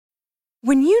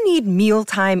When you need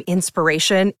mealtime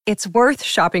inspiration, it's worth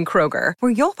shopping Kroger,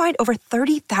 where you'll find over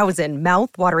 30,000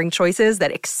 mouth-watering choices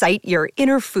that excite your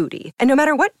inner foodie. And no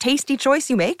matter what tasty choice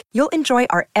you make, you'll enjoy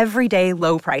our everyday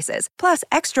low prices, plus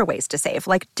extra ways to save,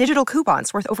 like digital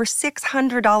coupons worth over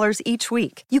 $600 each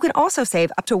week. You can also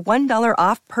save up to $1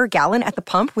 off per gallon at the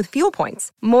pump with fuel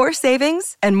points. More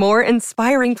savings and more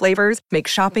inspiring flavors make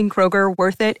shopping Kroger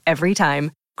worth it every time.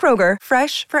 Kroger,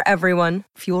 fresh for everyone.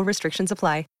 Fuel restrictions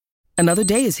apply. Another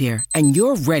day is here, and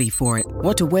you're ready for it.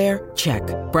 What to wear? Check.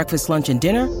 Breakfast, lunch, and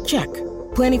dinner? Check.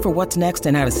 Planning for what's next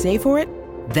and how to save for it?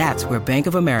 That's where Bank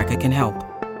of America can help.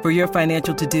 For your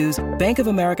financial to-dos, Bank of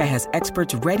America has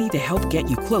experts ready to help get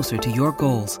you closer to your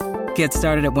goals. Get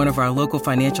started at one of our local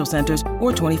financial centers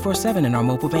or 24/7 in our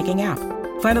mobile banking app.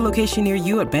 Find a location near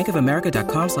you at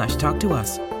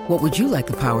bankofamerica.com/talktous. What would you like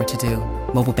the power to do?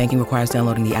 Mobile banking requires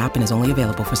downloading the app and is only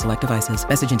available for select devices.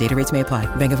 Message and data rates may apply.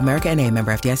 Bank of America N.A.,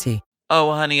 member FDIC.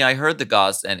 Oh, honey, I heard the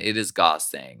goss, and it is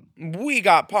gossing. We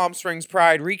got Palm Springs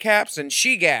Pride recaps and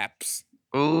she-gaps.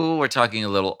 Ooh, we're talking a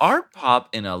little art pop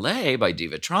in LA by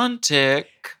Divatrontic.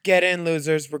 Get in,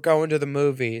 losers. We're going to the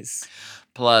movies.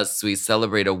 Plus, we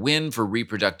celebrate a win for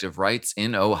reproductive rights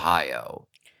in Ohio.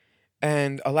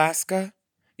 And Alaska,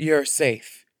 you're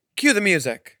safe. Cue the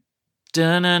music.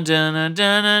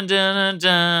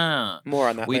 Dun-dun-dun-dun-dun-dun-dun. More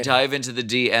on that We later. dive into the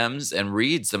DMs and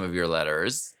read some of your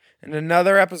letters. And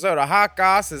another episode of Hot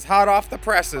Goss is hot off the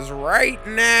presses right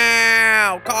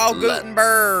now. Call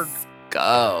Gutenberg.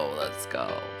 Let's go.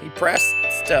 He pressed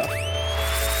stuff.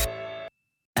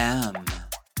 M.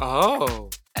 Oh.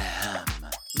 M.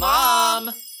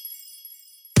 Mom!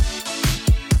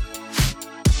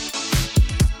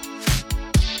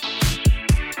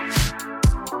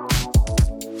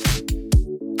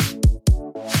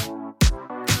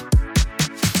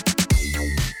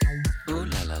 Ooh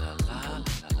la la la la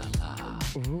la la la.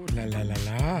 Ooh la la la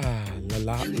la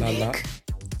la la la.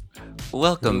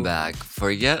 Welcome back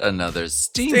for yet another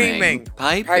steaming,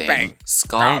 piping,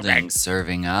 scalding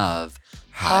serving of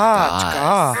Hot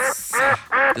Goss.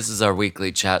 This is our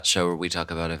weekly chat show where we talk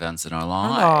about events in our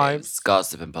lives,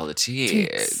 gossip and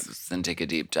politics, and take a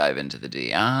deep dive into the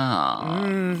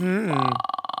DMs,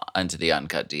 into the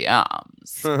uncut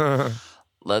DMs.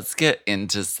 Let's get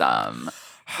into some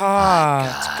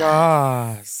Hot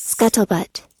Goss.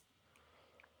 Scuttlebutt.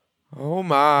 Oh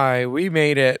my, we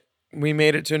made it. We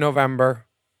made it to November.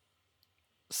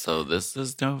 So this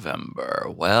is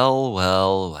November.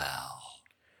 Well.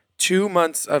 2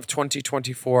 months of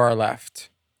 2024 are left.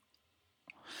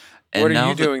 And what are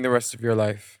now you doing the rest of your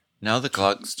life? Now the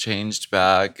clock's changed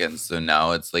back, and so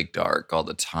now it's like dark all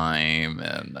the time,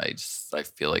 and I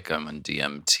feel like I'm on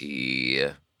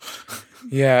DMT.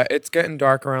 Yeah, it's getting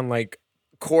dark around like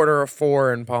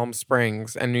 3:45 in Palm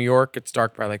Springs, and New York, it's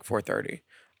dark by like 4:30.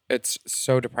 It's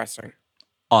so depressing.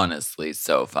 Honestly,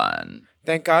 so fun.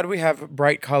 Thank God we have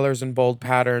bright colors and bold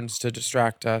patterns to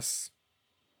distract us.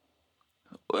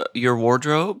 Your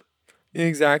wardrobe?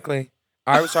 Exactly.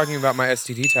 I was talking about my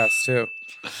STD test too.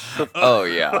 Oh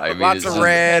yeah, I mean Lots of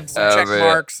reds, some check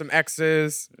marks, some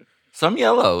X's, some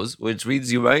yellows, which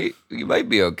means you might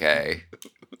be okay.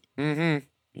 Mm-hmm.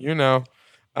 You know.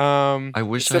 I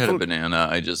wish I had a banana.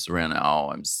 I just ran out.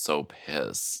 I'm so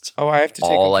pissed. Oh, I have to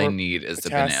take all I need is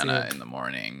potassium. a banana in the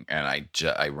morning, and I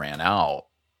ran out,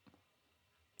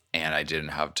 and I didn't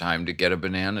have time to get a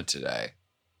banana today.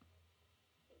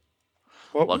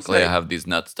 Luckily, I have these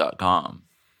nuts.com.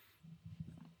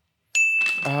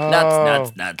 Oh.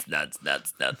 Nuts.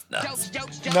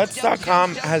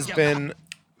 Nuts.com has been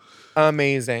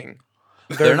amazing.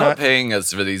 They're not paying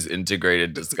us for these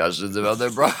integrated discussions about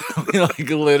their product. We like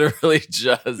literally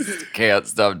just can't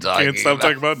stop talking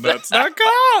about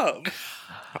nuts.com.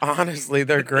 Honestly,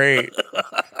 they're great.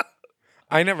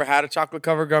 I never had a chocolate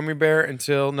covered gummy bear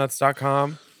until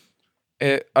nuts.com.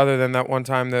 Other than that one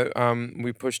time that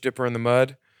we pushed Dipper in the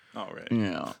mud. Oh, right.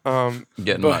 Yeah.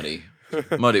 Getting muddy.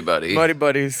 Muddy buddy. Muddy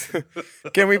buddies.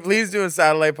 Can we please do a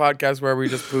satellite podcast where we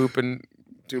just poop and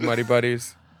do muddy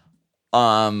buddies?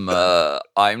 I'm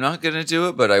not gonna do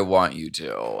it, but I want you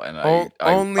to, and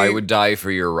I would die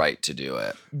for your right to do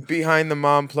it. Behind the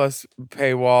Mom Plus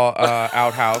paywall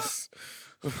outhouse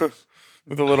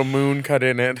with a little moon cut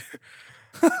in it.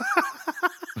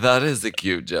 That is a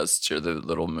cute gesture, the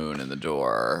little moon in the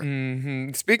door.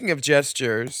 Mm-hmm. Speaking of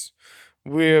gestures,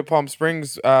 we at Palm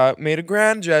Springs made a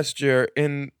grand gesture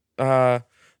in the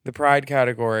Pride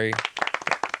category.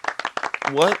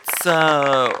 What's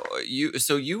you?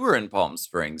 So you were in Palm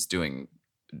Springs doing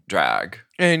drag,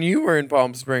 and you were in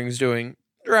Palm Springs doing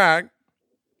drag,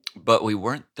 but we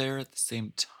weren't there at the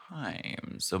same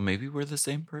time. So maybe we're the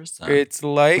same person. It's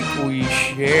like we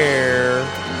share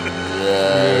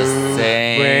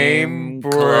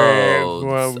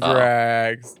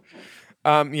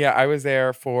Yeah, I was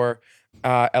there for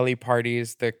Ellie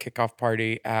parties, the kickoff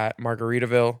party at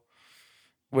Margaritaville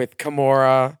with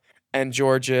Kimora and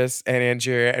Georges and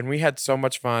Angeria, and we had so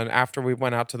much fun. After we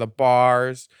went out to the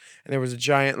bars, and there was a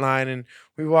giant line, and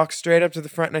we walked straight up to the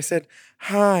front, and I said,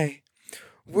 "Hi,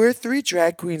 we're 3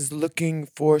 drag queens looking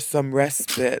for some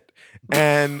respite,"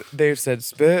 and they said,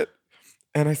 "Spit,"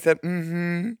 and I said,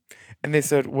 "Mm-hmm," and they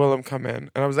said, "Willem, come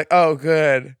in," and I was like, "Oh,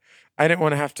 good." I didn't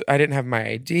want to have to. I didn't have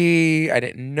my ID. I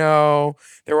didn't know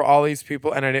there were all these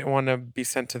people, and I didn't want to be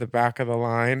sent to the back of the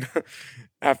line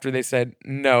after they said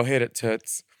no, hit it,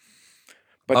 toots.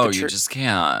 But you just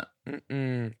can't.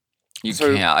 Mm-mm. You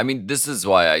can't. I mean, this is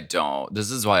why I don't. This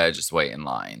is why I just wait in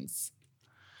lines.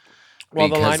 Well,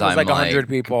 the line was like 100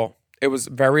 people. It was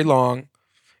very long,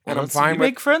 and I'm fine with.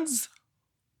 Make friends.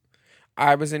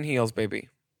 I was in heels, baby.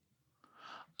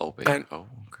 Oh, baby. And,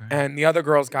 okay. And the other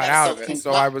girls got out of it,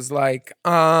 so I was like,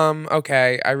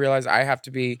 okay. I realized I have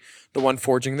to be the one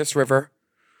forging this river.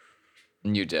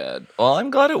 You did. Well, I'm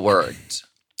glad it worked.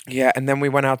 Yeah, and then we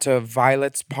went out to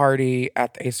Violet's party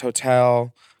at the Ace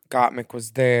Hotel. Gottmik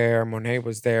was there. Monet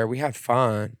was there. We had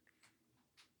fun.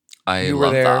 You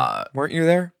love there. That. Weren't you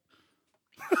there?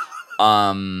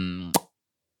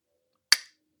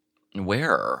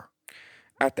 Where?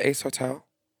 At the Ace Hotel.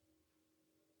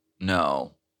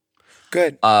 No.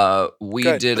 Good. We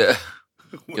Good. did a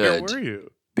Where good. were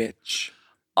you? Bitch.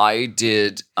 I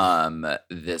did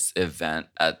this event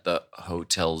at the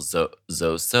Hotel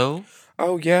Zoso.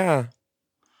 Oh yeah.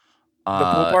 The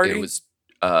pool party? It was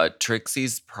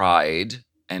Trixie's Pride,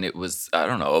 and it was, I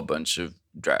don't know, a bunch of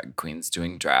drag queens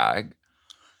doing drag.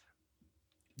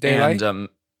 Daylight?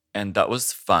 And that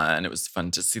was fun. It was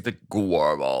fun to see the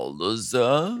girls.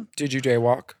 Did you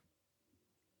daywalk?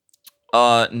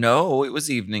 No, it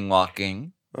was evening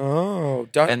walking. Oh,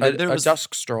 and then there was a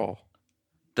dusk stroll.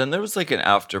 Then there was like an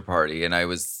after party, and it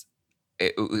was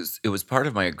part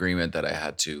of my agreement that I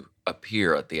had to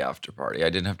appear at the after party. I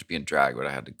didn't have to be in drag, but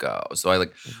I had to go. So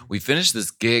we finished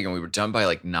this gig, and we were done by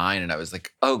like 9, and I was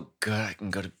like, oh, good, I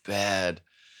can go to bed.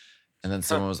 And then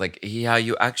someone was like, yeah,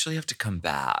 you actually have to come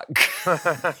back. You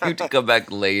have to come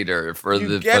back later for you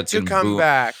the get fucking to come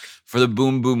back. For the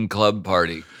Boom Boom Club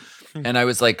party. And I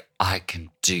was like, I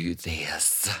can do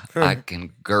this. I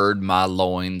can gird my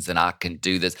loins and I can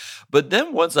do this. But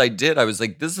then once I did, I was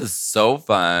like, this is so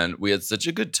fun. We had such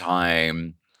a good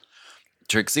time.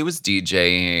 Trixie was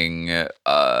DJing.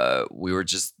 We were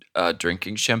just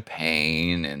drinking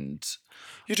champagne. And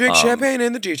you drink champagne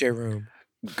in the DJ room.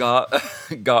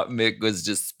 Gottmik was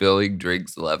just spilling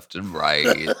drinks left and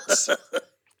right.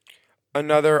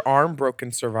 Another arm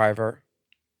broken survivor.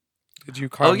 Did you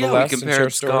call? Oh yeah, we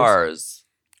compared scars.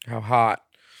 How hot!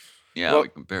 Yeah, we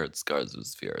compared scars. It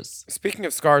was fierce. Speaking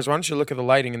of scars, why don't you look at the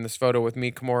lighting in this photo with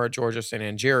me, Kimora, Georges, and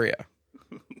Angeria?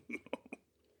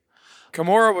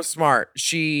 Kimora was smart.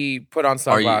 She put on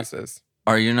sunglasses.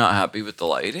 Are you not happy with the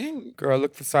lighting? Girl,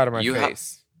 look at the side of my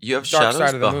face. You have Dark shadows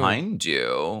side of the behind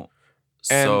you,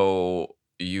 so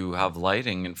you have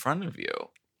lighting in front of you.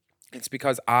 It's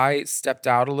because I stepped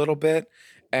out a little bit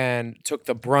and took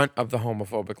the brunt of the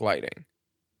homophobic lighting.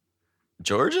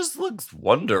 Georges looks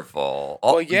wonderful.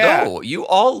 Well, yeah. No, you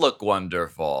all look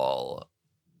wonderful.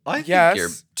 I think you're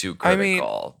too critical. I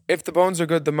mean, if the bones are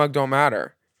good, the mug don't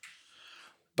matter.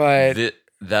 But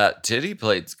that titty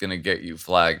plate's gonna get you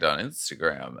flagged on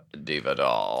Instagram, Diva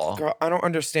Doll. Girl, I don't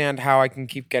understand how I can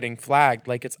keep getting flagged.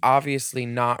 Like, it's obviously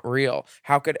not real.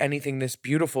 How could anything this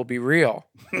beautiful be real?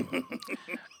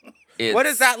 What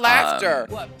is that laughter?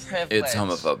 What privilege. It's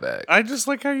homophobic. I just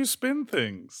like how you spin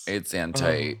things. It's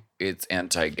anti-gay.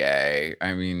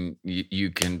 I mean,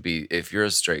 you can be, if you're a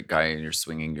straight guy and you're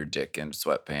swinging your dick in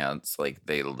sweatpants, like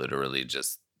they literally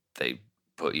they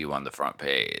put you on the front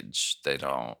page. They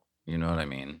don't, you know what I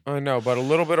mean? I know, but a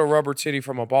little bit of rubber titty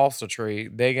from a balsa tree,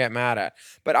 they get mad at.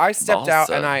 But I stepped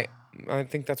out and I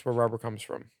think that's where rubber comes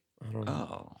from. I don't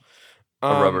know.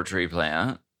 Oh. A rubber tree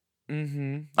plant?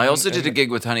 Mm-hmm. I also did a gig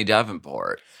with Honey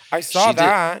Davenport. I saw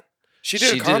that. She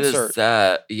did a concert. She did a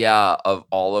set, of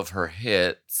all of her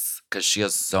hits because she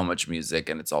has so much music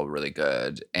and it's all really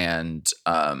good. And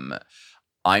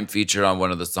I'm featured on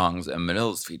one of the songs, and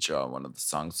Manila's featured on one of the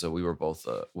songs. So we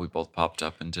both popped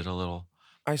up and did a little.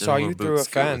 I saw you through a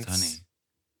fence.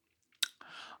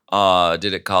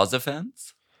 Did it cause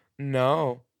offense?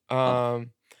 No. I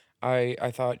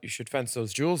thought you should fence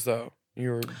those jewels though.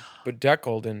 You were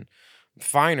bedeckled in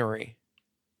finery.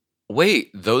 Wait,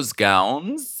 those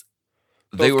gowns?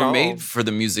 They were made for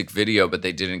the music video, but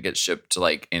they didn't get shipped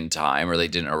like in time, or they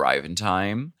didn't arrive in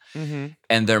time. Mm-hmm.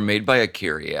 And they're made by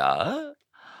Akiria.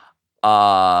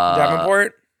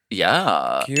 Davenport?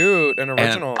 Yeah. Cute and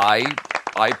original. And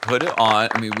I put it on.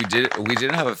 I mean, we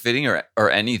didn't have a fitting or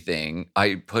anything.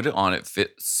 I put it on. It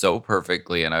fit so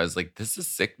perfectly, and I was like, "This is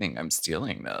sickening. I'm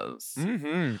stealing this.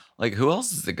 Mm-hmm. Like, who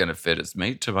else is it gonna fit? It's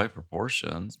made to my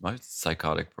proportions, my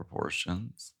psychotic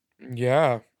proportions."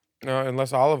 Yeah. No,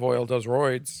 unless olive oil does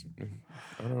roids.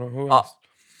 I don't know who else.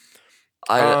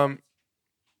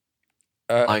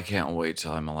 I can't wait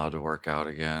till I'm allowed to work out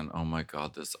again. Oh my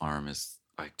God, this arm is.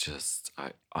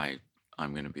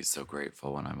 I'm gonna be so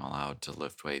grateful when I'm allowed to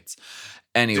lift weights.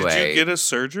 Anyway, did you get a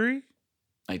surgery?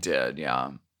 I did,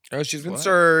 yeah. Oh, she's been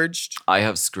surged. I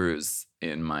have screws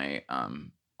in my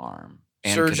arm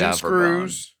and Surgeon cadaver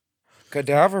screws,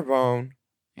 cadaver bone. bone.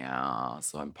 Yeah,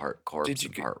 so I'm part corpse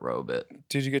and part robot.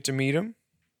 Did you get to meet him?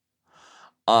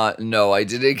 No, I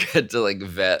didn't get to like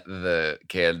vet the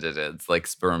candidates, like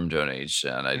sperm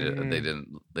donation. I did. They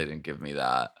didn't give me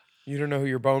that. You don't know who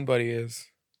your bone buddy is.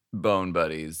 Bone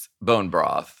buddies, bone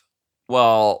broth.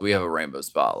 Well, we have a rainbow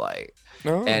spotlight.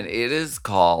 Oh. And it is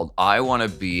called I Want to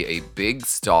Be a Big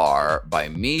Star by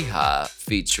Mija,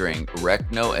 featuring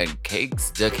Recno and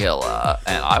Cakes Tequila.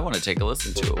 And I want to take a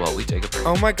listen to it while we take a break.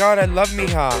 Oh my God, I love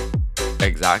Mija.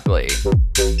 Exactly.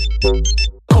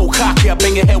 Cold cocky, I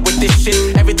bang your head with this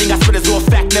shit. Everything I spit is all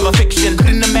fact, never fiction.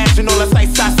 Couldn't imagine all the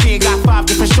sights I see. Got 5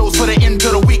 different shows for the end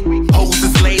of the week. Hoes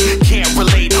is late, can't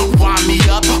relate. Wind me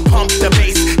up, pump the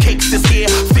bass. Cakes is here,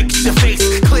 fix your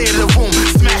face. Clear the room,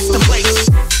 smash the place.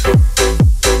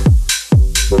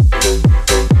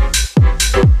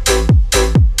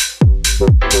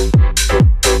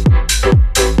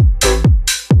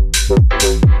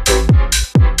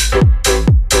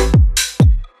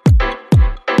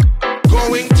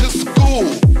 Going to school,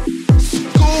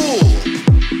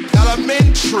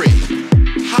 elementary,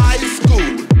 high school,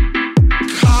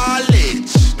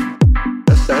 college.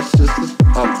 That's just a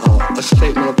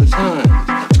statement of the time.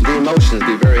 The emotions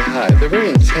be very high. They're very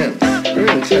intense. Very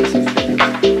intensive.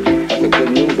 Like a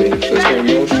good movie. So there's no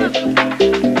emotion.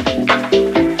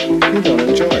 You don't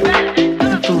enjoy it.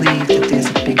 I believe that there's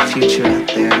a big future out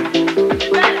there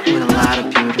with a lot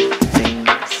of beautiful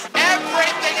things.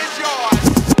 Everything is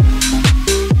yours.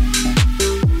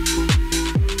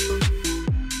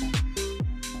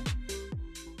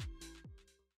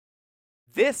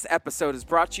 This episode is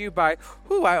brought to you by,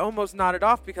 I almost nodded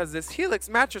off because this Helix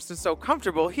mattress is so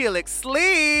comfortable. Helix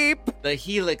Sleep! The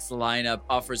Helix lineup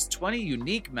offers 20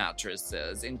 unique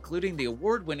mattresses, including the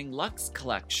award-winning Luxe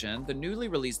Collection, the newly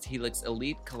released Helix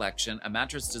Elite Collection, a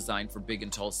mattress designed for big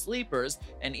and tall sleepers,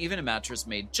 and even a mattress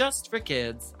made just for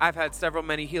kids. I've had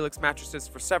many Helix mattresses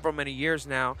for many years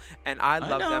now, and I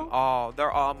love them all.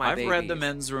 They're all my babies. I've read the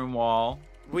men's room wall.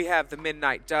 We have the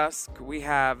Midnight Dusk. We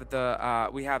have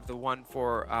the one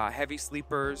for heavy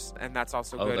sleepers, and that's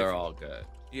also good. Oh, they're all good.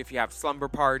 If you have slumber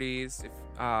parties,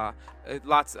 I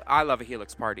love a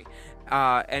Helix party.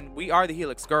 And we are the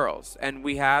Helix girls, and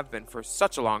we have been for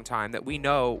such a long time that we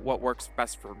know what works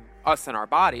best for us and our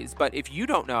bodies. But if you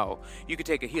don't know, you could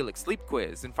take a Helix sleep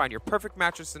quiz and find your perfect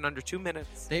mattress in under 2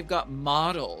 minutes. They've got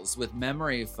models with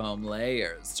memory foam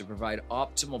layers to provide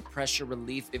optimal pressure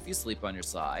relief if you sleep on your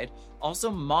side. Also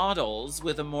models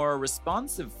with a more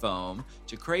responsive foam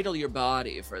to cradle your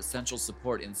body for essential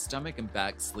support in stomach and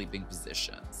back sleeping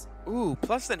positions. Ooh,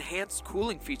 plus enhanced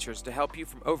cooling features to help you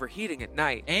from overheating at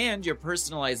night. And your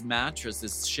personalized mattress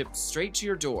is shipped straight to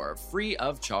your door, free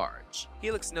of charge.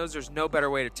 Helix knows there's no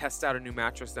better way to test out a new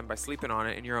mattress than by sleeping on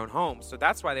it in your own home, so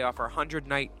that's why they offer a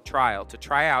 100-night trial to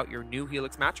try out your new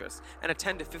Helix mattress and a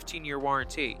 10 to 15-year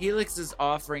warranty. Helix is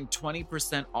offering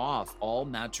 20% off all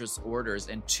mattress orders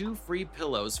and 2 free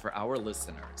pillows for our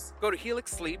listeners. Go to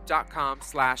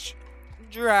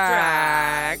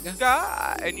helixsleep.com/drag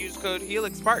and use code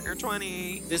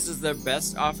HelixPartner20. This is their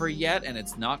best offer yet, and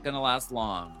it's not going to last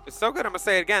long. It's so good, I'm going to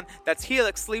say it again. That's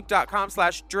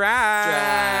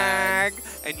helixsleep.com/drag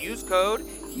and use code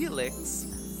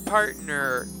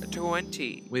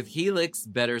HelixPartner20. With Helix,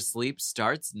 better sleep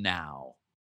starts now.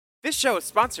 This show is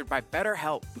sponsored by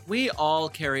BetterHelp. We all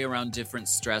carry around different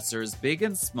stressors, big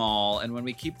and small, and when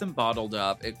we keep them bottled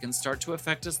up, it can start to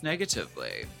affect us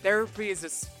negatively. Therapy is a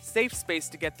safe space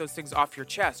to get those things off your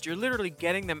chest. You're literally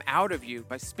getting them out of you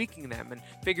by speaking them and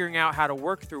figuring out how to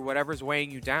work through whatever's weighing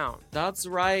you down. That's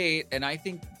right. And I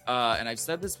think, and I've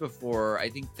said this before, I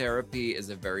think therapy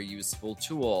is a very useful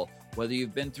tool, whether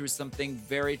you've been through something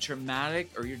very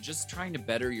traumatic or you're just trying to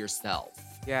better yourself.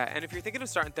 Yeah, and if you're thinking of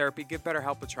starting therapy, give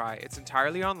BetterHelp a try. It's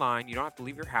entirely online. You don't have to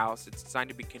leave your house. It's designed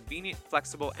to be convenient,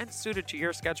 flexible, and suited to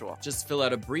your schedule. Just fill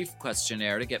out a brief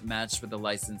questionnaire to get matched with a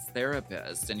licensed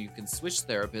therapist, and you can switch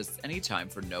therapists anytime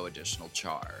for no additional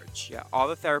charge. Yeah, all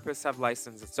the therapists have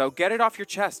licenses, so get it off your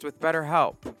chest with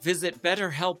BetterHelp. Visit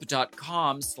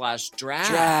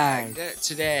betterhelp.com/drag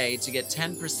today to get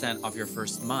 10% off your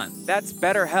first month. That's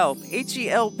BetterHelp,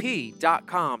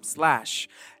 HELP.com/drag.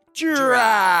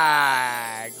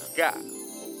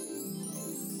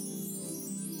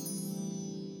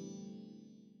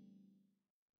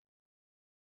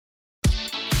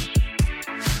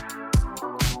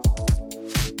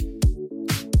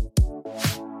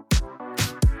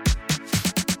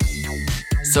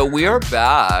 So we are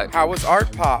back. How was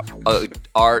Art Pop?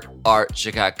 Art,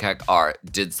 shikak, art.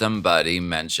 Did somebody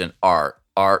mention art?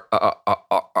 Art.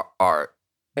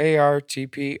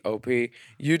 ARTPOP.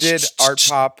 You did Art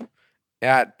Pop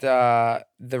at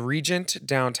the Regent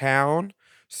downtown.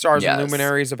 Stars and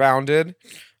luminaries abounded.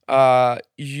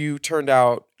 You turned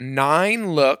out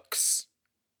 9 looks.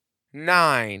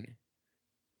 9.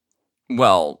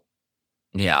 Well,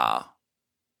 yeah.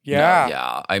 Yeah. No,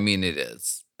 yeah. I mean, it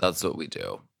is. That's what we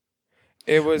do.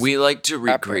 It was. We like to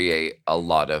recreate a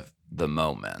lot of the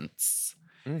moments.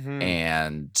 Mm-hmm.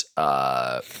 And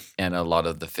a lot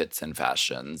of the fits and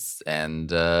fashions, and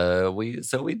we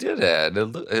did it.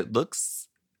 It looks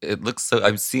so.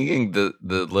 I'm seeing the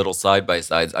little side by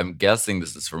sides. I'm guessing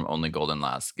this is from Only Golden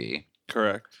Lasky.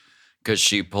 Correct. Because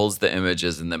she pulls the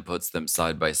images and then puts them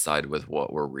side by side with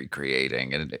what we're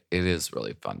recreating, and it is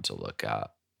really fun to look at.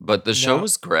 But the show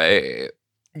was great.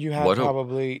 You had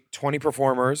probably 20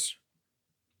 performers.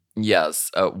 Yes,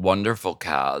 a wonderful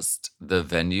cast. The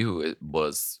venue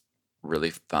was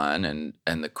really fun, and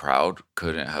the crowd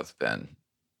couldn't have been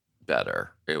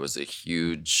better. It was a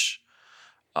huge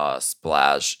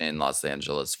splash in Los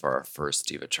Angeles for our first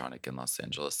Divatronic in Los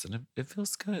Angeles, and it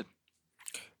feels good.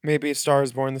 Maybe A Star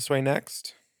Is Born This Way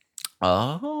next.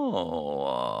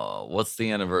 Oh, what's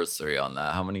the anniversary on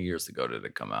that? How many years ago did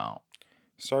it come out?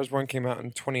 Star Is Born came out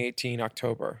in 2018,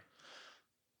 October.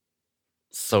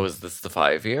 So is this the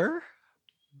 5-year?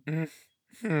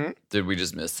 Mm-hmm. Did we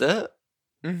just miss it?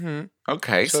 Mm-hmm.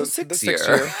 Okay, so 6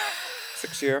 year.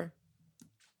 6 year.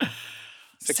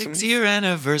 6 year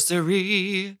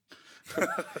anniversary.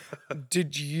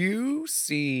 Did you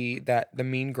see that the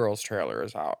Mean Girls trailer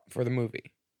is out for the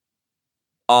movie?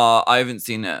 I haven't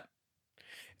seen it.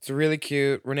 It's really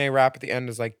cute. Renee Rapp at the end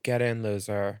is like, "Get in,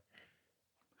 loser."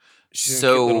 She's in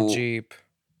a cute little Jeep.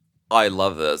 I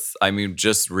love this. I mean,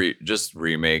 just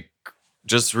remake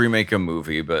a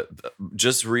movie, but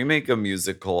just remake a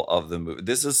musical of the movie.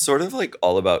 This is sort of like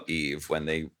All About Eve when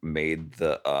they made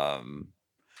the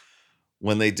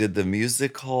when they did the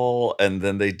musical and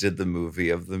then they did the movie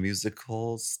of the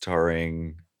musical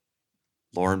starring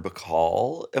Lauren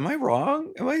Bacall. Am I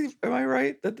wrong? Am I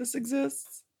right that this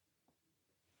exists?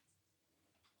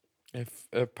 If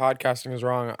podcasting is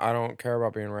wrong, I don't care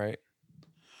about being right.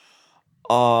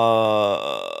 I'm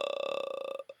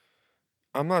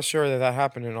not sure that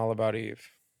happened in All About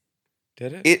Eve.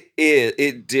 Did it?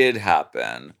 It did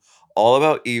happen. All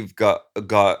About Eve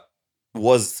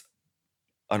was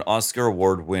an Oscar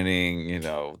award winning,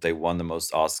 they won the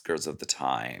most Oscars at the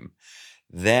time.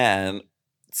 Then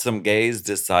some gays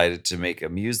decided to make a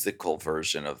musical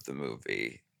version of the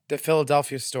movie. The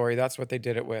Philadelphia Story, that's what they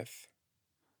did it with.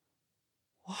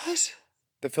 What?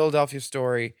 The Philadelphia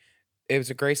Story. It was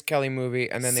a Grace Kelly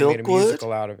movie, and then they made a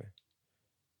musical out of it.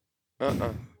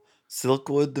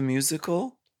 Silkwood the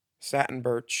musical? Satin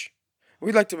Birch.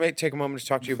 We'd like to take a moment to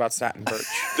talk to you about Satin Birch.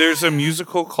 There's a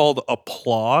musical called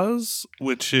Applause,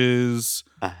 which is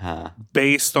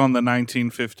based on the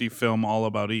 1950 film All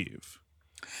About Eve.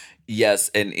 Yes,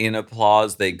 and in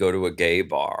Applause, they go to a gay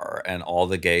bar, and all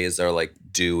the gays are like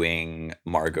doing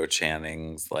Margot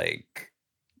Channing's like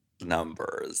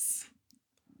numbers.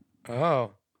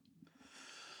 Oh.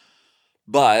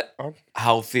 But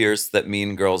how fierce that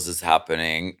Mean Girls is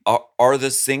happening. Are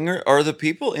the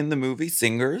people in the movie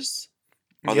singers?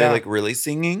 Are they like really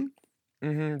singing?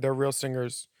 Mm-hmm. They're real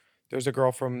singers. There's a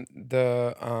girl from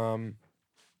the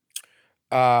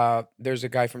there's a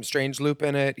guy from Strange Loop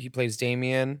in it. He plays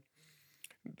Damien.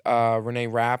 Renee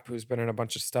Rapp, who's been in a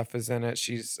bunch of stuff, is in it.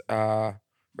 She's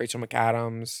Rachel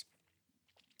McAdams.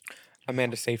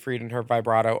 Amanda Seyfried and her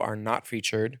vibrato are not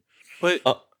featured. But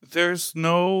there's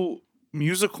no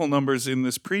musical numbers in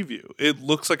this preview. It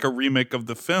looks like a remake of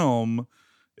the film.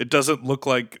 It doesn't look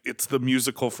like it's the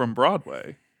musical from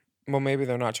Broadway. Well, maybe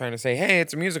they're not trying to say, hey,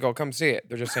 it's a musical, come see it.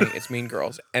 They're just saying it's Mean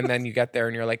Girls. And then you get there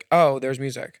and you're like, oh, there's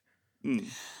music.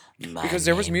 Because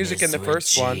there was music in the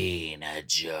first one.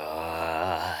 George.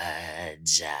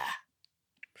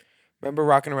 Remember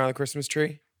Rocking Around the Christmas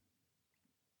Tree?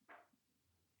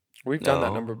 We've done that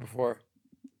No. number before.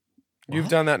 You've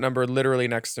done that number literally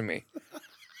next to me.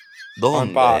 Donde?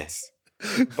 On Bots.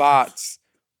 Bots.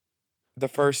 The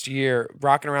first year,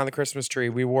 Rocking Around the Christmas Tree,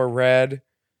 we wore red.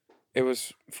 It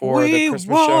was for the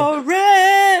Christmas show. We wore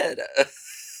red.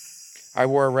 I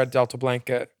wore a red Delta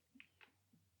blanket.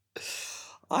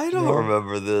 I don't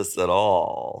remember this at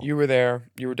all. You were there.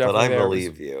 You were but definitely I there.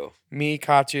 believe you. Me,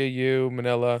 Katya, you,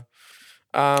 Manila.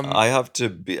 I have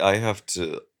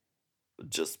to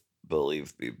just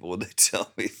believe people when they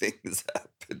tell me things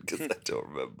happen because I don't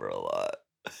remember a lot.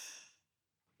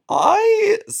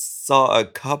 I saw a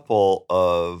couple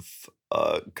of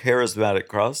charismatic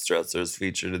crossdressers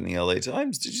featured in the LA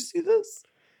Times. Did you see this?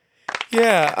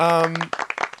 Yeah,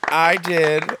 I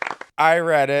did. I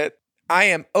read it. I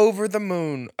am over the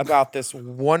moon about this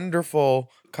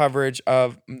wonderful coverage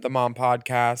of the Mom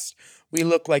Podcast. We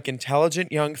look like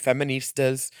intelligent young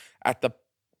feministas at the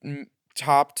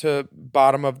top to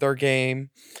bottom of their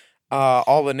game.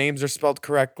 All the names are spelled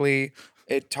correctly.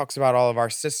 It talks about all of our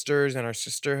sisters and our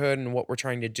sisterhood and what we're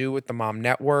trying to do with the Mom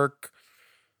Network.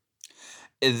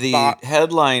 The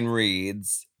headline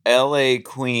reads, LA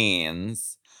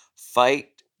Queens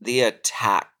fight the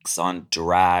attacks on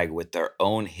drag with their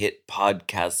own hit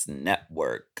podcast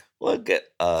network. Look at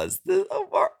us.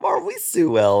 Are we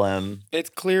Sue Ellen? It's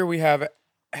clear we have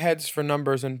heads for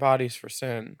numbers and bodies for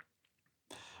sin.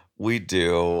 We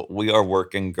do. We are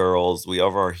working girls. We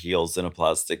have our heels in a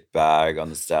plastic bag on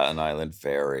the Staten Island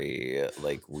ferry.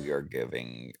 Like, we are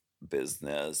giving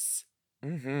business.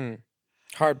 Mm-hmm.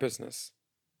 Hard business.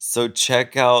 So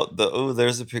check out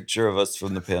there's a picture of us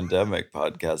from the pandemic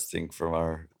podcasting from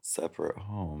our separate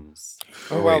homes.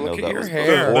 Oh, wow, look at your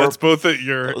hair. That's both at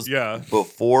your,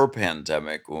 before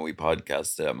pandemic when we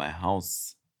podcasted at my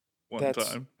house. One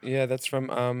time. Yeah, that's from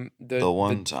time.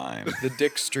 The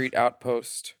Dick Street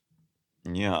Outpost.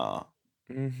 Yeah.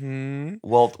 Mm-hmm.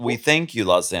 Well, we thank you,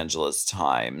 Los Angeles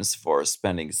Times, for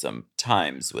spending some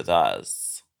times with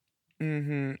us.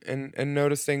 Mm-hmm. And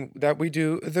noticing that we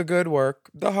do the good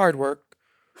work, the hard work.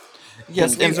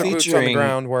 Yes, and featuring boots on the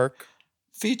ground work.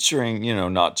 Featuring,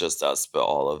 not just us, but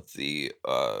all of the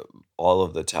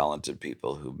talented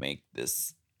people who make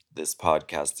this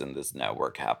podcast and this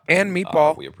network happen. And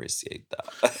Meatball. We appreciate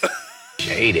that.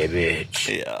 Shady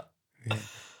bitch. Yeah.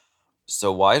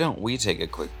 So why don't we take a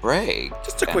quick break?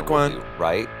 Just a quick one. Be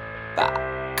right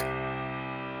back.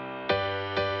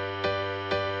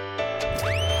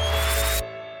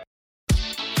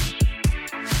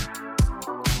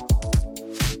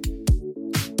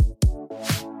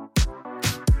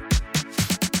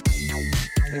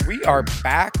 We are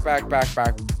back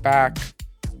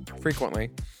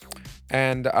frequently.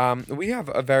 And we have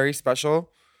a very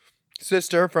special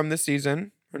sister from this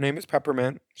season. Her name is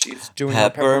Peppermint. She's doing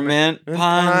Peppermint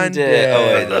Pundit.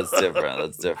 Oh, wait, that's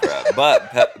different.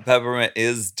 But Peppermint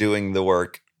is doing the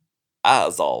work,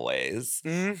 as always,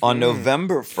 on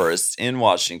November 1st in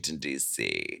Washington,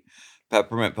 D.C.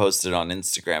 Peppermint posted on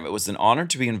Instagram, "It was an honor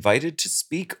to be invited to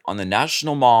speak on the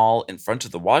National Mall in front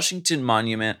of the Washington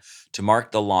Monument to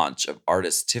mark the launch of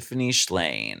artist Tiffany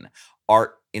Schlain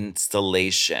art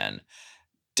installation,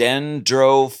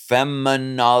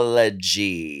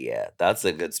 Dendrofeminology." That's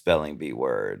a good spelling bee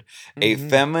word. A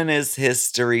feminist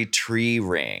history tree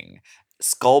ring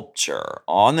sculpture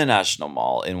on the National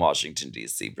Mall in Washington,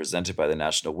 D.C., presented by the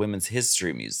National Women's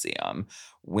History Museum.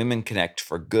 Women Connect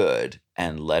for Good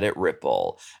and Let It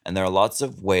Ripple. And there are lots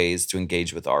of ways to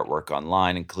engage with artwork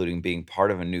online, including being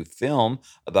part of a new film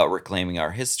about reclaiming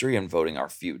our history and voting our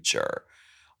future.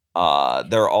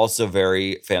 There are also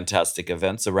very fantastic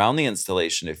events around the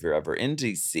installation if you're ever in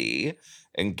DC,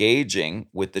 engaging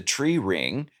with the Tree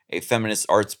Ring, a feminist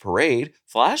arts parade,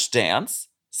 flash dance,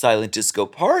 silent disco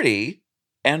party,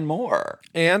 and more.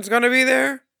 Anne's gonna be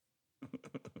there?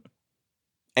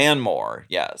 And more,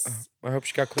 yes. I hope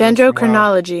she got clearance from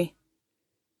Dendrochronology.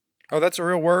 Oh, that's a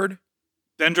real word?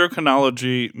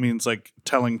 Dendrochronology means like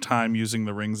telling time using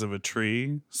the rings of a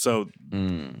tree. So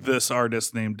this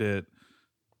artist named it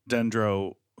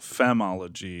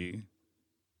Dendrophemology.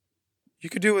 You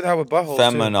could do it without a butthole.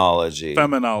 Feminology.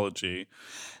 Feminology.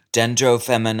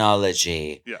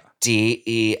 Dendropheminology. Yeah.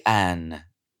 DENDR.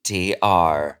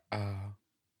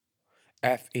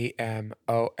 FEMONOLOGY.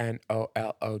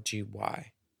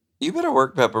 You better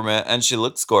work, Peppermint, and she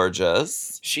looks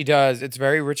gorgeous. She does. It's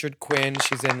very Richard Quinn.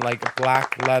 She's in like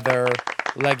black leather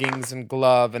leggings and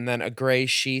glove, and then a gray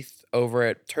sheath over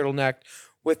it, turtleneck,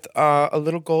 with a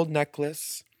little gold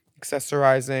necklace,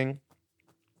 accessorizing.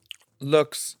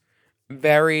 Looks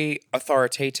very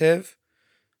authoritative.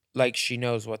 Like, she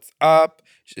knows what's up.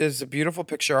 There's a beautiful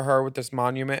picture of her with this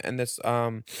monument and this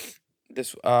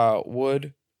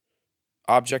wood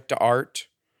object to art.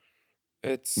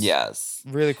 It's Yes.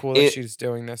 really cool that she's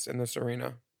doing this in this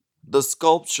arena. The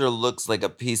sculpture looks like a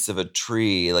piece of a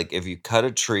tree. Like if you cut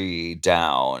a tree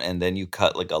down and then you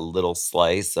cut like a little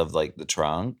slice of like the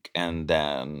trunk and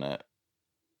then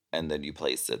you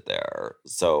place it there.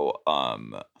 So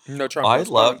No trunk, I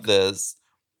no love spunk. this.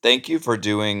 Thank you for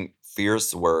doing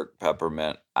fierce work,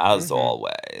 Peppermint, as Mhm.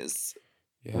 always.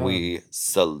 Yeah. We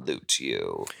salute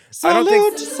you. I don't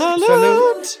think-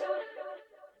 Salute!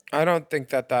 I don't think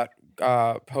that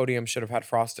podium should have had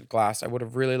frosted glass. I would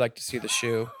have really liked to see the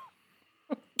shoe.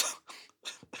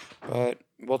 But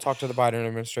we'll talk to the Biden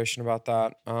administration about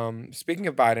that. Speaking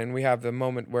of Biden, we have the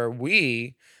moment where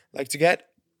we like to get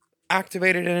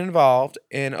activated and involved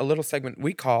in a little segment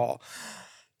we call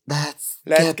Let's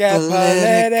get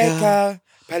political.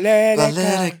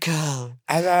 Political.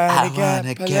 I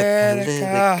wanna get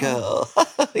political.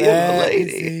 You little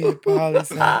lady.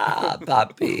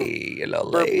 Papi, you little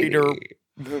lady.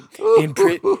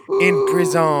 In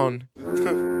prison.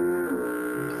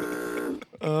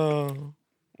 Oh,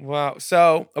 wow.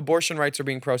 So, abortion rights are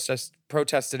being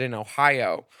protested in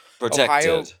Ohio.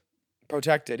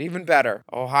 Protected, even better.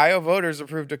 Ohio voters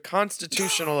approved a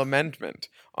constitutional amendment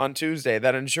on Tuesday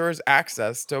that ensures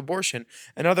access to abortion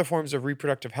and other forms of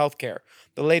reproductive health care,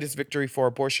 the latest victory for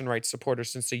abortion rights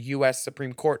supporters since the U.S.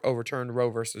 Supreme Court overturned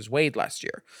Roe v. Wade last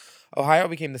year. Ohio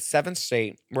became the 7th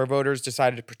state where voters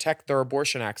decided to protect their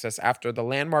abortion access after the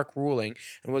landmark ruling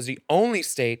and was the only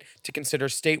state to consider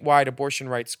statewide abortion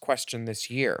rights question this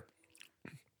year.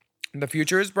 The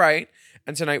future is bright,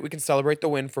 and tonight we can celebrate the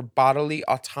win for bodily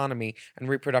autonomy and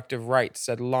reproductive rights,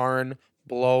 said Lauren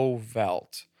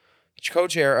Blovelt,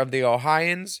 co-chair of the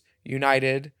Ohioans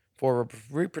United for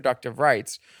Reproductive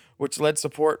Rights, which led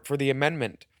support for the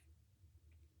amendment.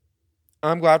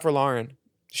 I'm glad for Lauren.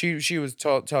 She was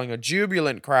telling a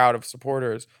jubilant crowd of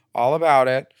supporters all about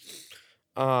it.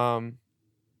 I'm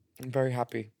very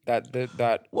happy that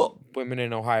women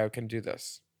in Ohio can do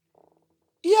this.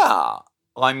 Yeah.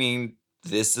 I mean,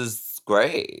 this is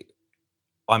great.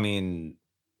 I mean,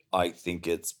 I think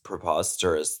it's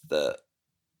preposterous that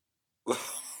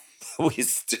we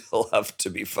still have to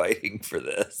be fighting for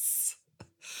this.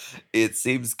 It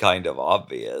seems kind of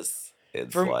obvious.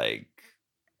 It's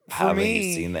haven't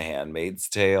you seen The Handmaid's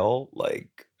Tale?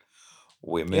 Like,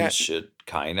 women should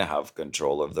kind of have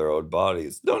control of their own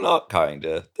bodies. No, not kind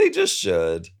of. They just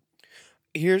should.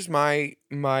 Here's my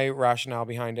rationale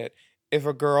behind it. If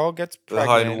a girl gets pregnant...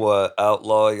 Behind what?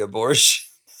 Outlawing abortion?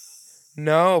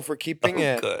 No, for keeping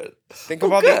it. Good. Think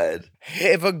of all good.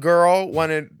 If a girl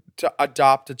wanted to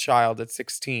adopt a child at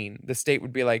 16, the state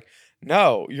would be like,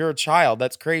 no, you're a child.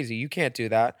 That's crazy. You can't do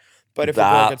that. But if a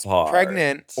girl gets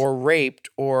pregnant or raped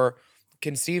or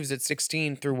conceives at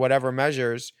 16 through whatever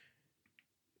measures,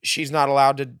 she's not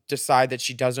allowed to decide that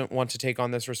she doesn't want to take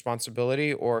on this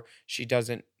responsibility or she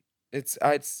doesn't. It's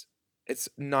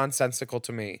nonsensical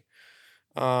to me.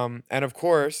 And of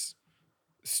course,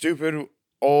 stupid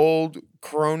old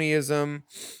cronyism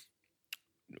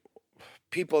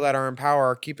people that are in power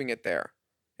are keeping it there.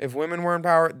 If women were in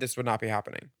power, this would not be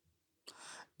happening.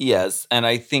 Yes, and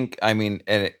I think, I mean,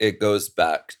 and it goes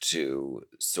back to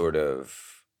sort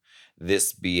of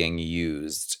this being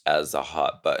used as a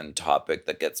hot button topic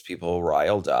that gets people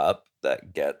riled up,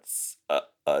 that gets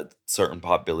a certain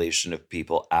population of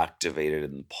people activated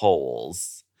in the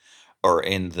polls or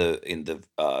in the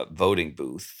voting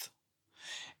booth.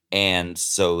 And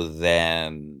so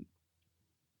then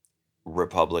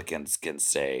Republicans can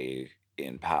stay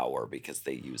in power because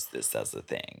they use this as a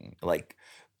thing. Like,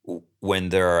 when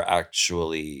there are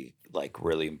actually like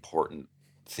really important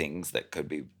things that could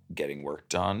be getting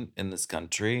worked on in this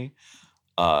country,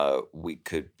 we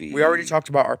already talked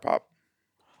about art pop.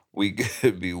 We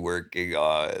could be working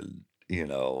on,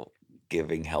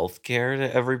 giving healthcare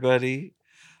to everybody,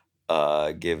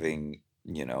 giving,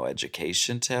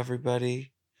 education to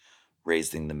everybody,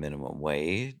 raising the minimum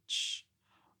wage,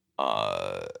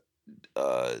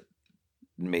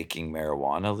 making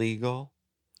marijuana legal.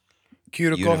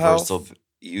 Cuticle health.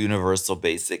 Universal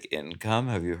basic income.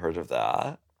 Have you heard of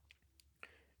that?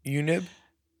 UNIB?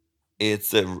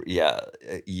 It's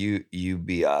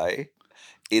UBI.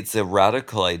 It's a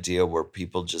radical idea where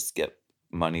people just get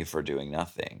money for doing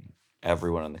nothing.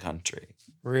 Everyone in the country.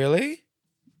 Really?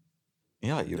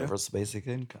 Yeah, universal basic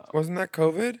income. Wasn't that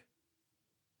COVID?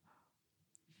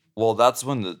 Well, that's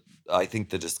when I think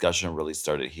the discussion really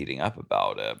started heating up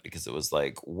about it because it was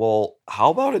like, well,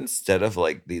 how about instead of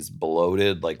like these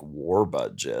bloated like war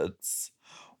budgets,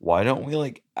 why don't we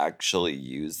like actually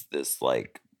use this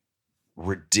like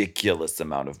ridiculous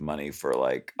amount of money for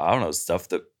like, I don't know, stuff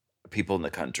that people in the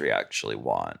country actually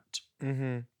want.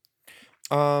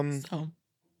 So.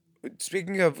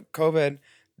 Speaking of COVID,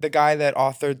 the guy that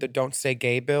authored the Don't Say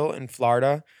Gay bill in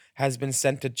Florida has been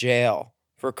sent to jail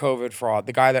for COVID fraud.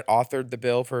 The guy that authored the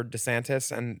bill for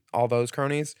DeSantis and all those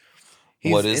cronies.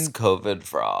 What is COVID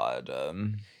fraud?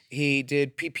 He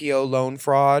did PPO loan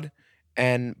fraud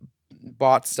and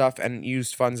bought stuff and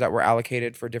used funds that were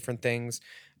allocated for different things.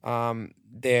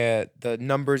 The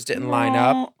numbers didn't line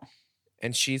up,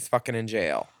 and she's fucking in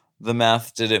jail. The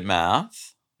math didn't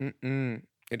math? In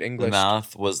English. The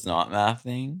math was not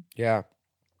mathing? Yeah,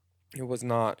 it was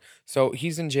not. So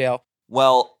he's in jail.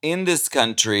 Well, in this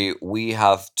country, we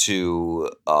have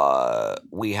to applaud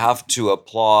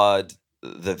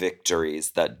the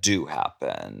victories that do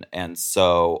happen. And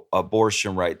so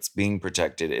abortion rights being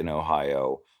protected in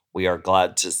Ohio, we are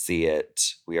glad to see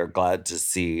it. We are glad to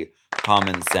see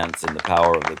common sense and the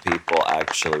power of the people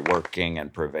actually working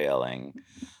and prevailing.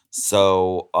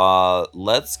 So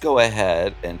let's go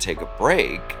ahead and take a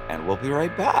break, and we'll be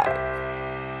right back.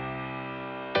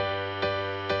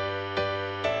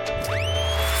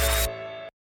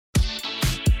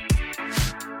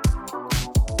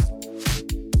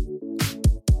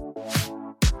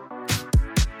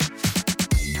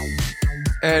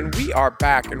 And we are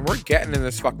back, and we're getting in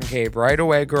this fucking cave right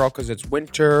away, girl, because it's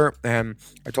winter, and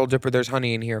I told Dipper there's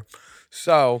honey in here.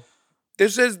 So,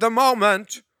 this is the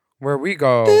moment where we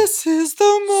go. This is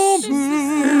the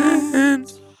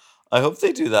moment. I hope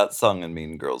they do that song in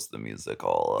Mean Girls, the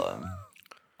musical.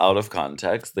 Out of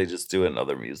context, they just do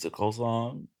another musical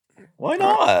song. Why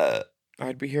not?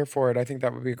 I'd be here for it. I think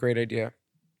that would be a great idea.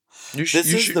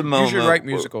 The moment. You should write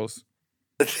musicals.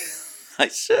 I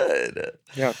should.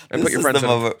 Yeah, and put your friends in. This is the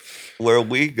moment where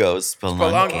we go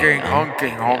spelunking.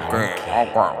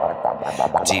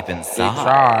 Deep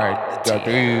inside the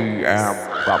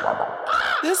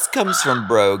DM. This comes from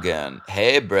Brogan.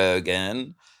 Hey,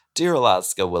 Brogan. Dear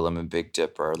Alaska, Willem, and Big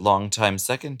Dipper, long time,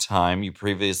 second time, you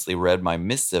previously read my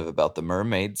missive about the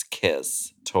mermaid's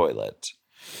kiss toilet.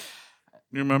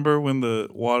 You remember when the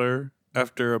water,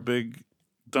 after a big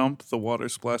dump, the water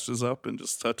splashes up and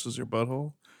just touches your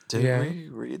butthole? Did we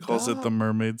read that? Calls it the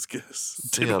mermaid's kiss.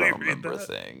 Did we remember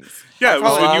things? Yeah, it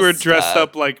was when you were dressed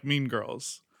up like Mean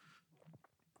Girls.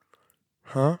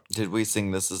 Huh? Did we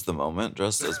sing This Is the Moment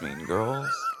dressed as Mean Girls?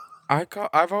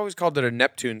 I've always called it a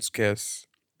Neptune's kiss.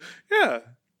 Yeah.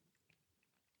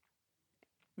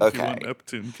 Okay. You want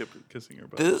Neptune kissing your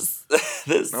butt. This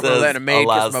says letting a maid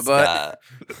kiss my butt.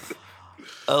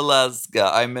 Alaska,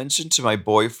 I mentioned to my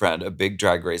boyfriend, a big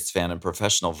Drag Race fan and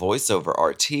professional voiceover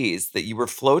artiste, that you were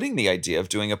floating the idea of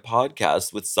doing a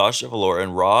podcast with Sasha Velour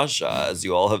and Raja, as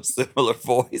you all have similar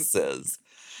voices.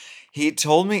 He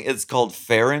told me it's called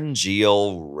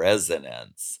Pharyngeal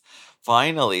Resonance.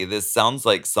 Finally, this sounds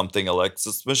like something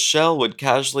Alexis Michelle would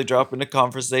casually drop into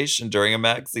conversation during a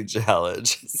maxi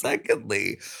challenge.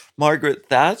 Secondly, Margaret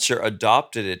Thatcher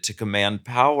adopted it to command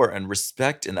power and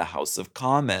respect in the House of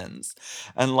Commons.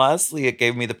 And lastly, it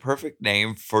gave me the perfect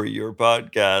name for your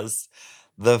podcast,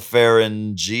 The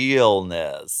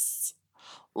Pharyngeal-ness.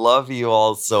 Love you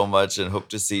all so much and hope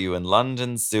to see you in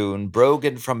London soon.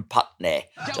 Brogan from Putney,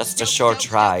 just a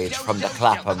short ride from the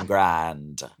Clapham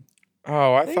Grand.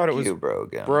 Oh, I thought it was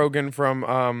Brogan. Brogan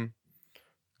from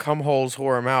Come Holes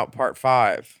Whore 'Em Out Part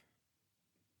 5.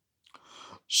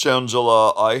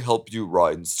 Shangela, I helped you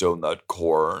rhinestone that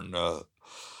corn.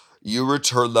 You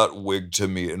returned that wig to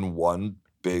me in one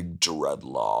big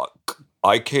dreadlock.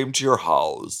 I came to your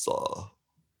house.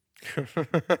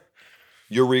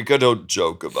 Eureka, don't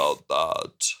joke about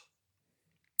that.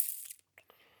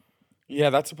 Yeah,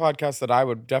 that's a podcast that I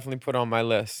would definitely put on my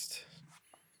list.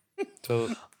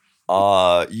 So,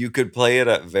 you could play it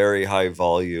at very high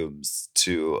volumes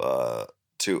to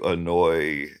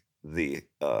annoy the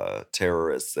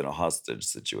terrorists in a hostage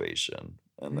situation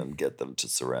and then get them to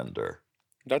surrender.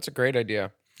 That's a great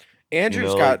idea.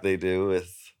 Andrew's got like they do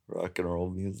with rock and roll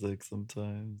music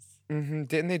sometimes. Mm-hmm.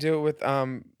 Didn't they do it with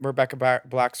Rebecca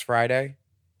Black's Friday?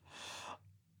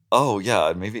 Oh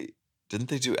yeah, maybe didn't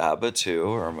they do ABBA too,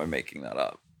 or am I making that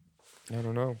up? I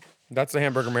don't know. That's the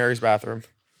Hamburger Mary's bathroom.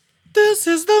 This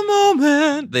is the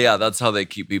moment. Yeah, that's how they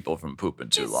keep people from pooping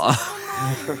too long.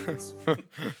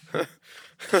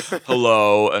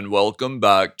 Hello and welcome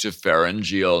back to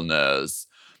Pharyngeal-ness.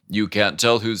 You can't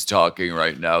tell who's talking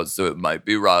right now, so it might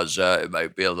be Raja, it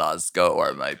might be Alaska,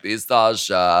 or it might be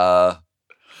Sasha.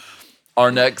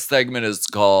 Our next segment is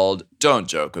called Don't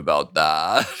Joke About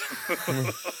That.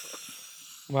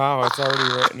 Wow, it's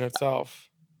already written itself.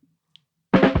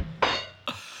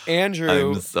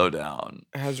 Andrew I'm so down.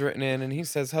 has written in, and he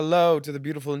says, hello to the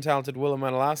beautiful and talented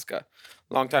Willamette, Alaska.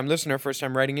 Long-time listener, first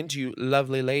time writing into you,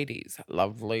 lovely ladies.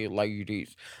 Lovely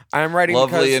ladies. I'm writing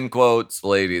Lovely in quotes,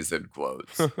 ladies in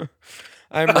quotes.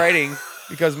 I'm writing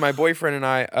because my boyfriend and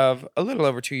I, of a little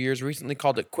over 2 years, recently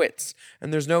called it quits,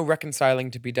 and there's no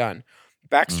reconciling to be done.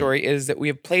 Backstory is that we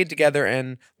have played together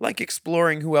and like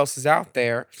exploring who else is out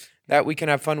there that we can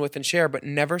have fun with and share, but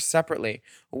never separately.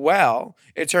 Well,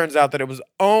 it turns out that it was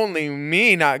only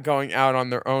me not going out on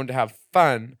their own to have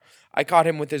fun. I caught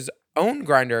him with his own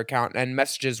Grindr account and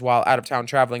messages while out of town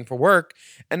traveling for work,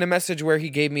 and a message where he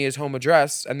gave me his home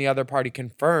address, and the other party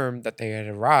confirmed that they had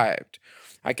arrived.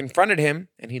 I confronted him,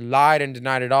 and he lied and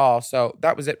denied it all, so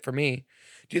that was it for me.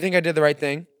 Do you think I did the right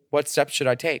thing? What steps should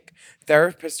I take?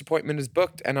 Therapist appointment is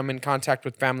booked, and I'm in contact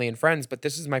with family and friends, but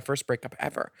this is my first breakup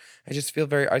ever. I just feel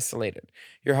very isolated.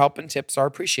 Your help and tips are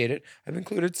appreciated. I've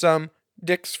included some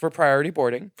dicks for priority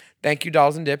boarding. Thank you,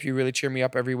 Dolls and Dip. You really cheer me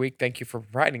up every week. Thank you for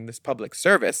providing this public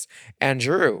service.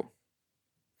 Andrew.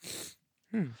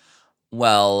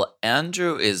 Well,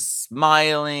 Andrew is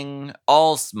smiling,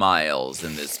 all smiles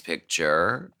in this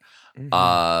picture,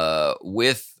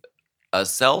 with a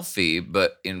selfie,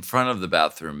 but in front of the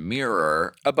bathroom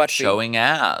mirror, A butt feed. showing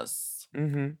ass,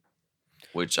 Mm-hmm.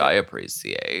 which I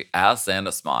appreciate. Ass and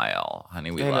a smile.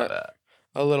 Honey, we And love it.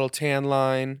 A little tan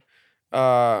line.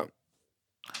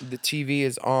 The TV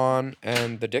is on,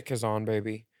 and the dick is on,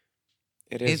 baby.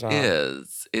 It is. It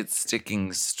is. It's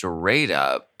sticking straight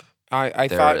up. I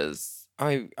There thought is.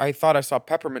 I thought I saw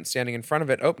Peppermint standing in front of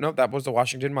it. Oh no, that was the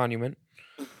Washington Monument.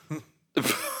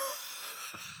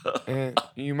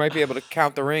 You might be able to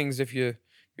count the rings if you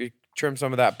trim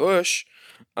some of that bush.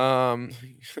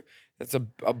 It's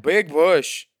a big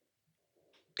bush.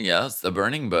 Yes, the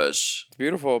burning bush. It's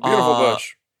beautiful, beautiful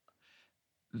bush.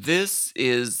 This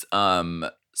is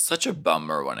such a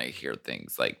bummer when I hear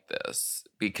things like this,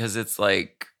 because it's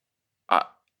like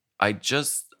I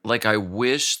just like I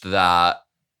wish that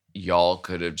y'all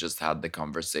could have just had the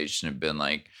conversation and been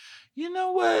like, you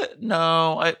know what?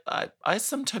 No, I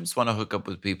sometimes want to hook up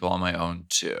with people on my own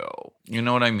too. You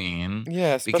know what I mean?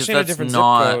 Yeah, Because especially in a that's different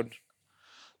not zip code.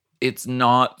 it's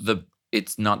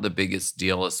not the biggest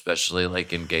deal, especially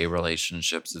like in gay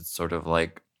relationships. It's sort of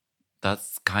like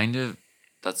that's kind of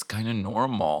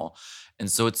normal.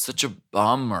 And so it's such a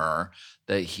bummer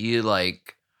that he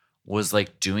like was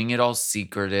like doing it all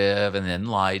secretive and then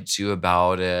lied to you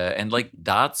about it. And like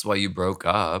that's why you broke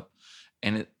up.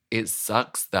 And it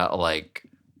sucks that like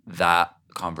that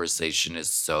conversation is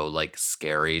so like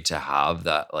scary to have,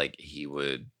 that like he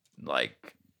would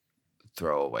like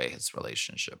throw away his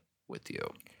relationship with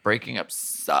you. Breaking up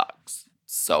sucks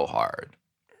so hard.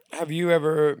 Have you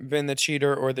ever been the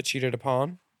cheater or the cheated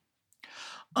upon?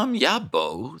 Yeah,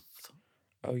 both.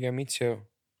 Oh yeah, me too.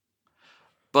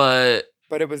 But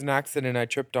But it was an accident. I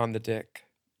tripped on the dick.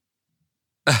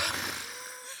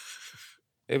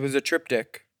 It was a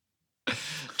triptych.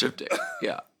 triptych,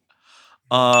 yeah.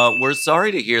 We're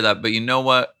sorry to hear that, but you know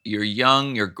what? You're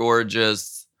young, you're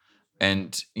gorgeous,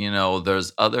 and you know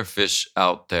there's other fish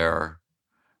out there,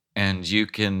 and you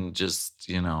can just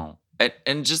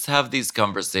and just have these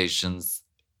conversations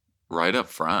right up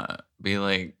front. Be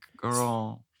like,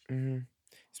 girl. Mm-hmm.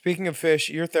 Speaking of fish,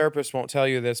 your therapist won't tell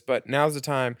you this, but now's the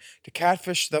time to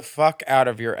catfish the fuck out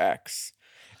of your ex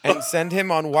and send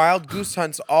him on wild goose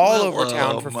hunts all over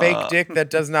town for fake dick that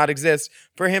does not exist,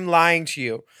 for him lying to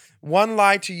you. One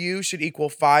lie to you should equal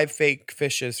 5 fake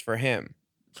fishes for him.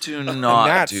 Do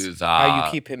not do that. How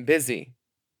you keep him busy.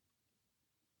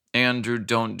 Andrew,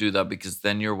 don't do that, because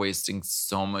then you're wasting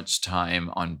so much time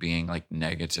on being like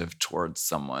negative towards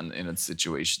someone in a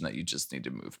situation that you just need to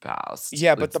move past.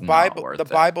 Yeah, but It's the not Bible worth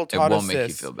taught it us won't make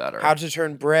this, you feel better. how to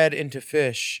turn bread into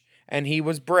fish. And he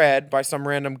was bred by some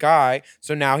random guy,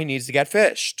 so now he needs to get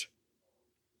fished.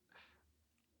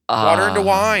 Water into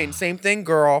wine, same thing,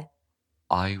 girl.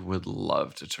 I would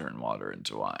love to turn water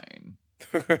into wine.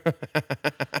 You'd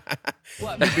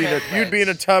be in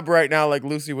a tub right now like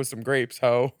Lucy with some grapes,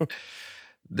 ho.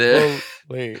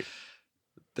 Wait.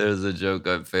 There's a joke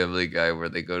on Family Guy where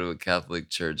they go to a Catholic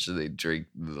church and they drink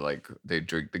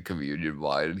the communion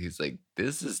wine, and he's like,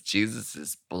 "This is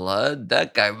Jesus's blood.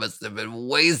 That guy must have been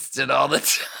wasted all the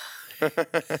time."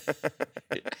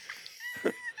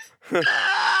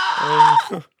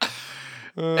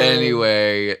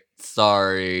 Anyway,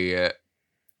 sorry.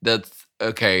 That's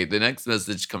okay. The next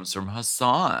message comes from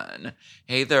Hassan.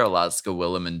 Hey there, Alaska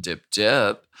Willem and Dip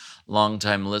Dip.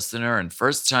 Longtime listener and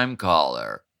first-time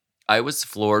caller. I was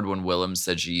floored when Willem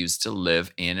said she used to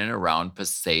live in and around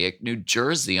Passaic, New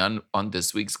Jersey on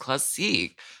this week's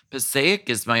Classique. Passaic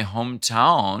is my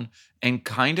hometown and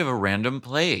kind of a random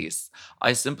place.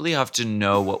 I simply have to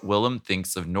know what Willem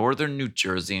thinks of northern New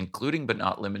Jersey, including but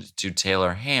not limited to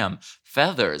Taylor ham,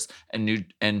 feathers,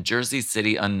 and Jersey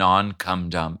City anon cum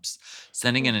dumps.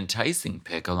 Sending an enticing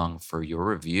pic along for your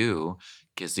review.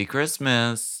 Kissy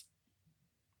Christmas.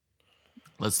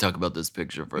 Let's talk about this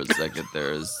picture for a second.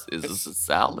 Is this a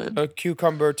salad? A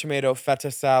cucumber, tomato, feta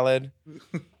salad.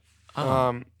 That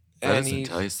and is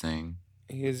enticing.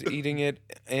 He is eating it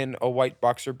in a white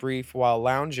boxer brief while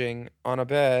lounging on a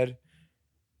bed.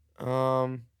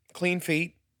 Clean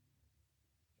feet.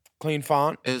 Clean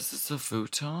font. Is this a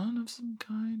futon of some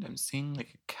kind? I'm seeing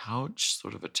like a couch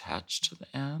sort of attached to the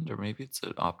end, or maybe it's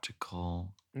an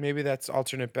optical. Maybe that's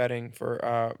alternate bedding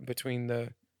for between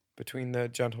the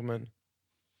gentlemen.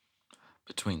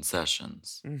 Between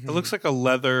sessions. Mm-hmm. It looks like a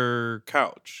leather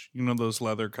couch. You know those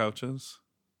leather couches?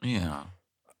 Yeah.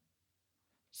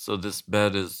 So this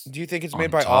bed is. Do you think it's on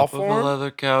made by top Allform? of a leather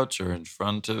couch or in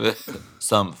front of it?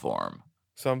 Some form.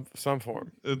 Some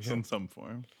form. It's in some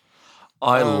form.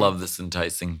 I love this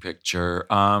enticing picture.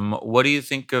 What do you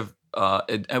think of?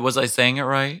 Was I saying it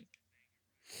right?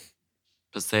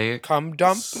 Passaic. Cum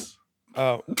dump.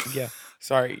 Oh yeah.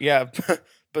 Sorry. Yeah.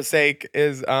 Passaic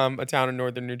is a town in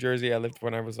northern New Jersey. I lived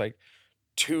when I was like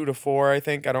 2 to 4, I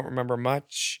think. I don't remember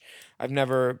much. I've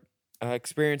never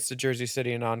experienced a Jersey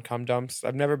City and on cum dumps.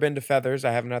 I've never been to Feathers.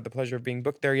 I haven't had the pleasure of being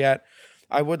booked there yet.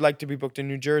 I would like to be booked in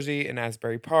New Jersey, in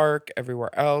Asbury Park,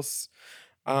 everywhere else.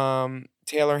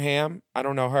 Taylor Ham, I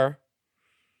don't know her.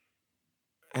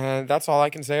 And that's all I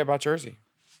can say about Jersey.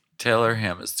 Taylor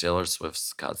Ham is Taylor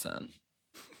Swift's cousin.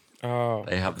 Oh,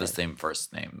 They have the same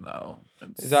first name though.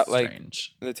 It's is that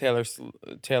strange. like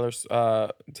the Taylor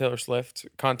Swift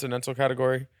continental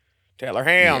category? Taylor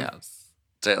Ham. Yes.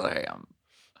 Taylor Ham.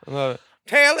 I love it.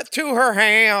 Tail it to her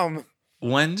ham.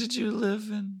 When did you live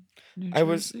in New Jersey? I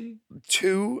was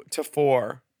 2 to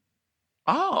 4.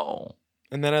 Oh.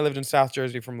 And then I lived in South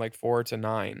Jersey from like 4 to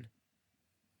 9.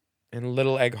 In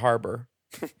Little Egg Harbor.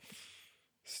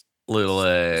 Little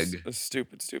Egg. A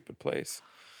stupid place.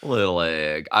 Little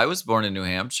Egg. I was born in New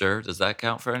Hampshire. Does that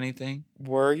count for anything?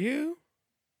 Were you?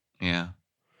 Yeah.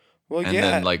 Well, And yeah.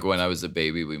 then, like, when I was a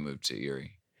baby, we moved to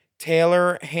Erie.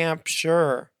 Taylor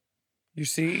Hampshire. You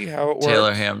see how it works?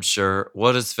 Taylor Hampshire.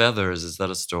 What is Feathers? Is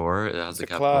that a store? It has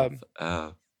It's a capital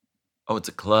club. Oh, it's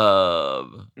a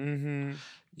club. Mm-hmm.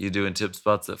 You doing tip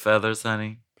spots at Feathers,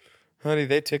 honey? Honey,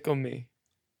 they tickle me.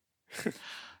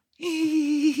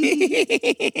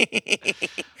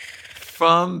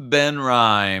 From Ben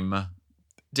Rhyme.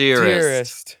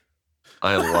 Dearest.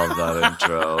 I love that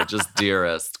intro. Just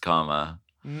dearest, comma.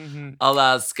 Mm-hmm.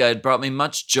 Alaska, it brought me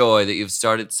much joy that you've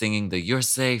started singing the You're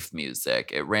Safe music.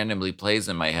 It randomly plays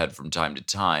in my head from time to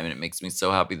time, and it makes me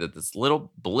so happy that this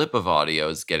little blip of audio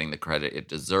is getting the credit it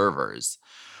deserves.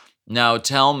 Now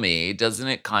tell me, doesn't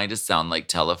it kind of sound like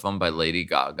Telephone by Lady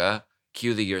Gaga?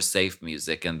 Cue the You're Safe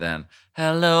music and then,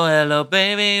 hello, hello,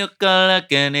 baby, you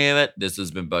can hear it. This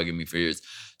has been bugging me for years.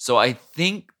 So I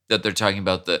think that they're talking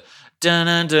about the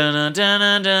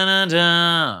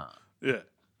da-na-da-na-da-na-da-na-da. Yeah.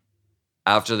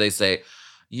 After they say,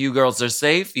 you girls are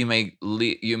safe, you may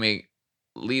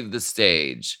leave the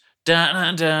stage.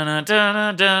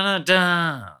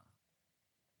 Da-na-da-na-da-na-da-na-da.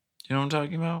 You know what I'm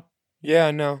talking about? Yeah,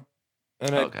 I know.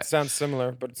 And Okay. it sounds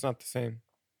similar, but it's not the same.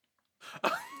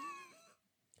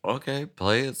 Okay,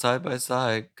 play it side by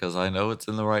side, because I know it's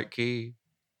in the right key.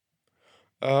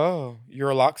 Oh, you're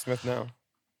a locksmith now.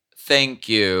 Thank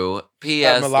you.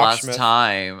 P.S. I'm a Last locksmith.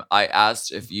 time I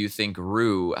asked if you think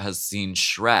Rue has seen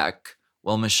Shrek.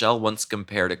 Well, Michelle once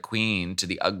compared a queen to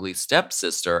the ugly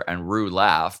stepsister, and Rue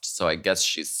laughed, so I guess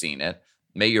she's seen it.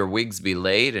 May your wigs be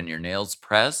laid and your nails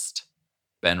pressed.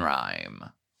 Ben Rhyme.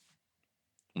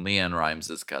 Leanne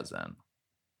Rhymes' cousin.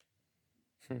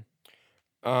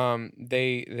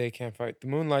 They can't fight the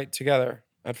moonlight together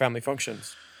at family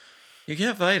functions. You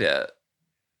can't fight it.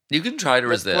 You can try to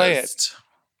Let's resist. play it.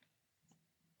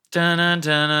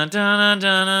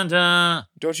 Da-na-da-na-da-na-da-na-da.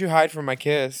 Don't you hide from my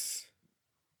kiss.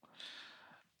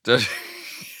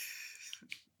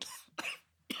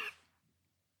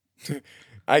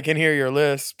 I can hear your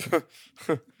lisp.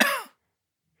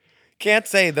 Can't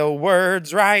say the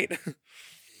words right.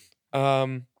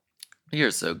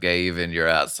 You're so gay, even your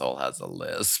asshole has a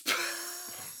lisp.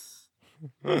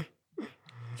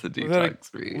 It's a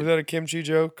detox read. Was that a kimchi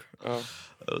joke? Oh.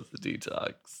 That was a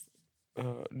detox.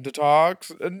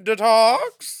 Detox?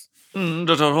 Detox?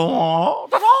 Well,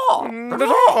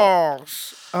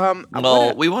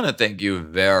 we want to thank you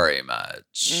very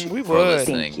much We for would.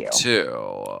 listening Thank you.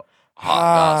 to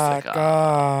Hot Gossica.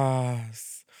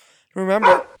 Goss.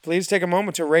 Remember, please take a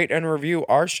moment to rate and review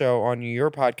our show on your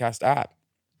podcast app.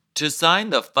 To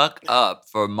sign the fuck up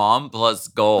for Mom Plus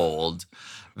Gold,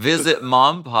 visit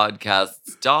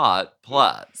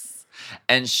mompodcasts.plus.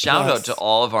 And shout out to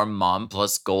all of our Mom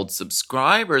Plus Gold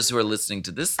subscribers who are listening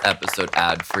to this episode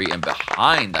ad-free and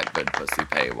behind that good pussy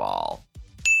paywall.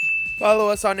 Follow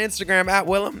us on Instagram at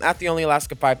Willem, at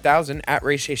TheOnlyAlaska5000, at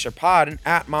RayShashaPod, and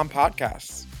at Mom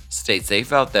Podcasts. Stay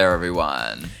safe out there,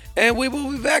 everyone. And we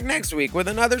will be back next week with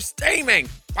another steaming,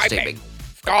 piping,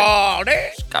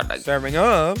 Scalding. scalding, serving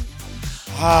up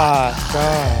hot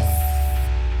goss.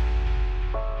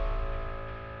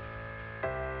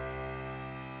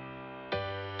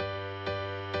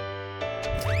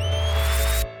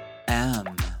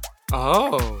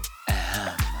 Oh.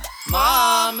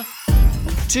 Mom!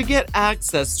 To get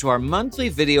access to our monthly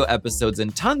video episodes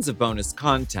and tons of bonus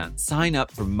content, sign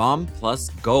up for Mom Plus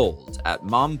Gold at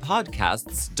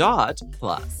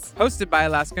mompodcasts.plus. Hosted by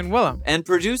Alaska and Willem. And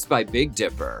produced by Big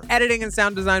Dipper. Editing and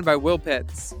sound design by Will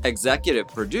Pitts. Executive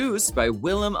produced by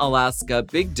Willem, Alaska,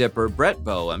 Big Dipper, Brett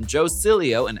Boehm, Joe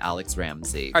Cilio, and Alex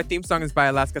Ramsey. Our theme song is by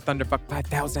Alaska Thunderfuck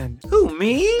 5000. Who,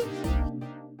 me?